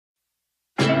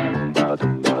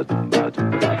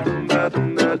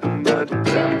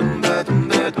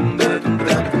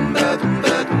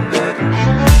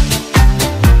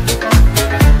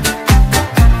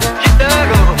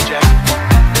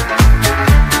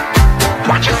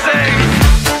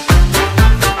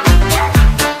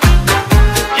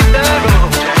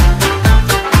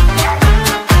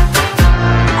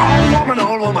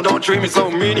Treat me so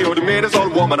mean, you're the meanest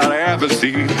old woman that I ever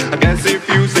seen. I guess if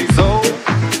you say so,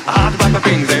 I have to pack my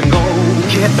things and go.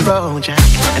 Hit the road, Jack,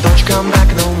 and don't you come back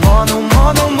no more, no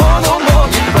more, no more, no more.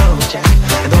 Hit the road, Jack,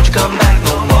 and don't you come back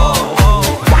no more.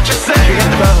 What you say? Hit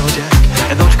the road, Jack,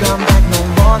 and don't you come back no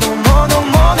more, no more, no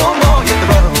more, no more. Hit the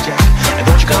road, Jack, and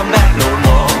don't you come back no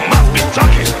more. Must be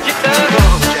talking. Hit the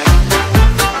road, Jack.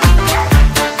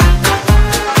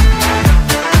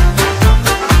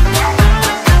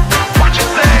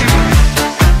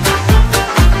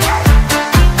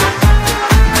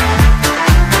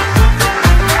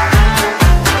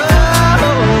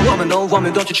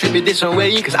 Woman, don't you treat me this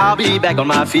way, cause I'll be back on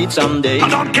my feet someday. I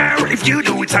don't care if you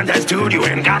do it Sunday studio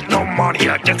and got no money,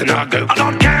 you're just another. I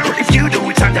don't care if you do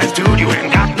it Sunday studio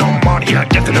and got no money, you're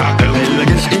just another. Well, I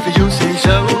guess if you say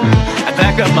so, I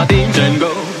pack up my things and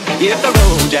go. Hit the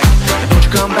road, Jack, and don't you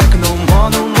come back no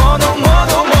more, no more, no more,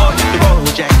 no more. Hit the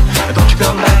road, Jack, and don't you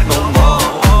come back no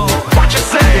more. What you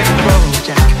say? Hit the road,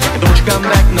 Jack, and don't you come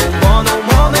back no more, no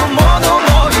more, no more, no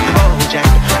more. Hit the road,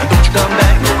 Jack, and don't you come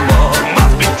back no more.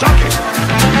 Must be talking.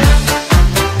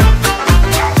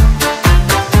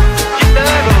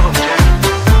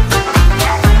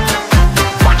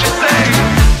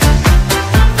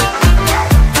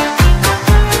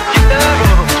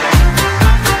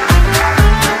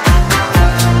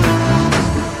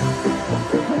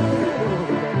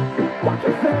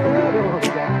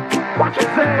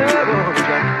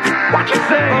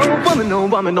 Oh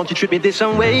woman, don't you treat me this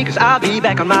way, cause I'll be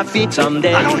back on my feet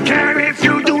someday. I don't care if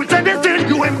you do it understand,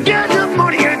 you ain't get the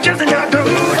money, you're just another.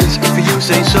 If you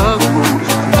say so,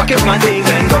 fuck up my things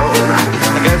and go.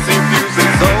 I guess if you say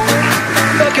so,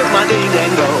 fuck up my things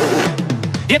and go.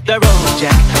 Hit the road,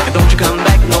 Jack, and don't you come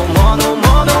back no more, no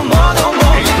more, no more, no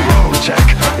more. hit the road, Jack,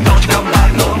 and don't you come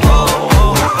back no more.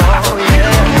 Oh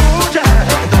yeah, Jack,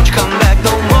 and don't you come back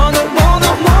no more, no more,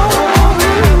 no more.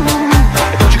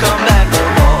 And don't you come back no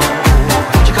more.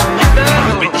 Don't you come back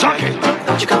no more. Talking.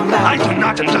 Don't you come back. I do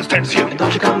not understand you. And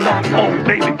don't you come back. Oh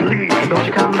baby, please. And don't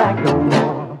you come back no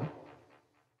more.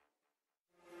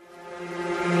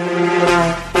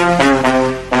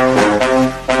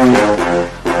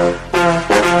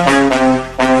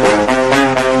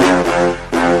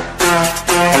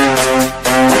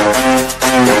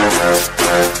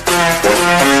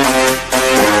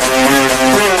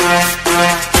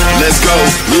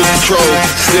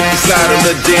 Slip and slide on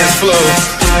the dance floor.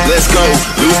 Let's go,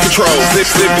 lose control. Slip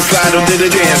and slide on the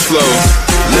dance floor.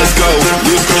 Let's go,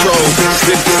 lose control.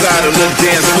 Slip and slide on the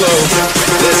dance floor.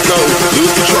 Let's go,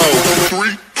 lose control.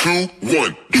 3, 2,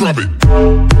 1, drop it.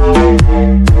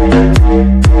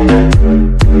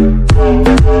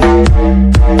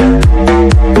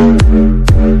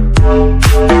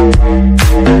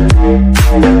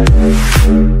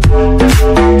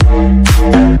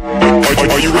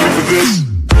 Are you ready for this?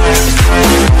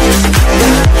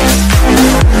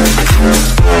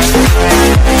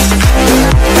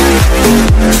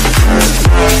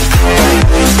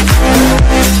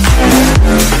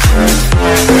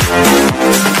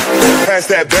 Pass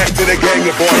that back to the gang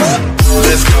of boys.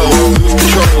 Let's go, lose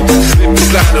control. Slip and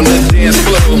slide on the dance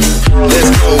floor. Let's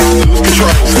go, lose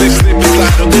control. Slip and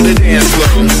slide on the dance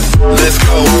floor. Let's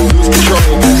go, lose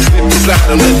control. Slip and slide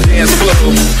on the dance floor.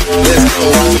 Let's go,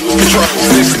 lose control.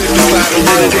 Slip and slide on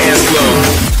the dance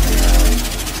floor.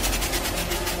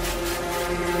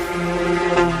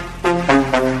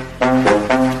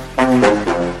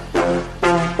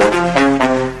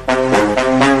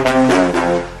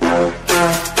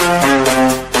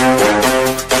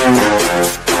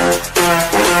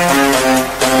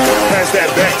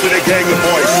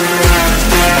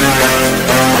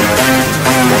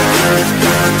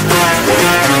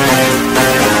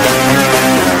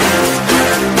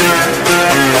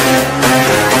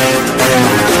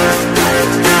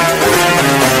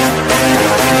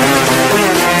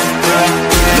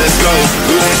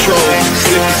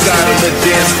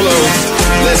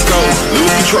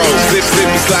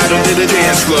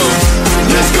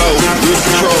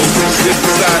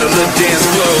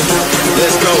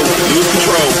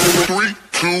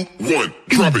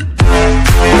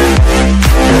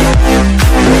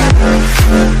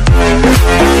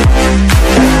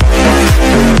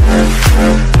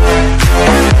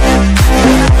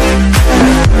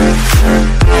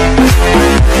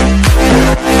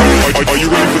 Are you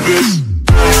ready for this?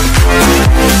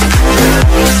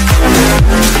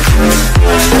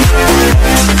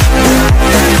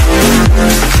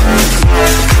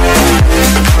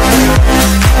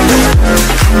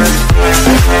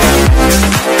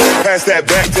 Pass that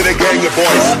back to the gang of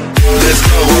boys. Let's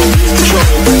go, lose control.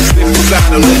 Slip and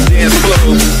slide on the dance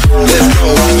floor. Let's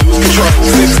go, lose control.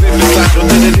 Slip and slide on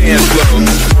the dance floor.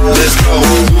 Let's go,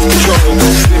 lose control.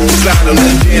 Slip and slide on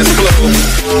the dance floor.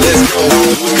 Let's go,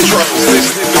 lose control.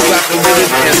 Slip and slide on the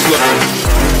dance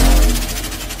floor.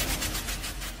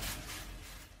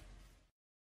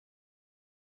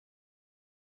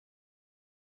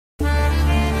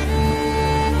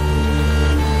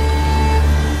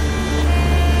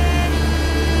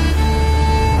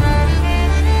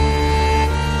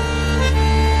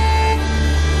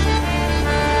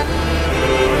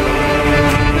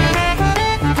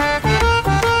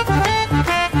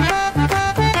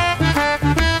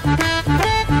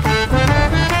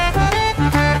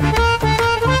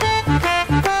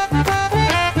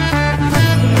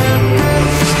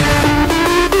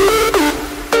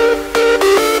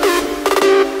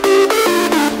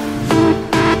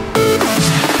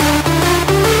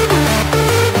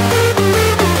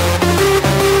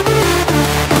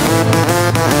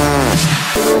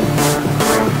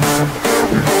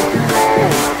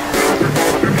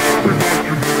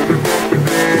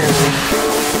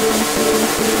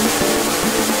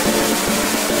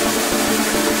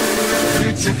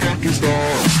 It's a fucking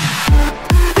star.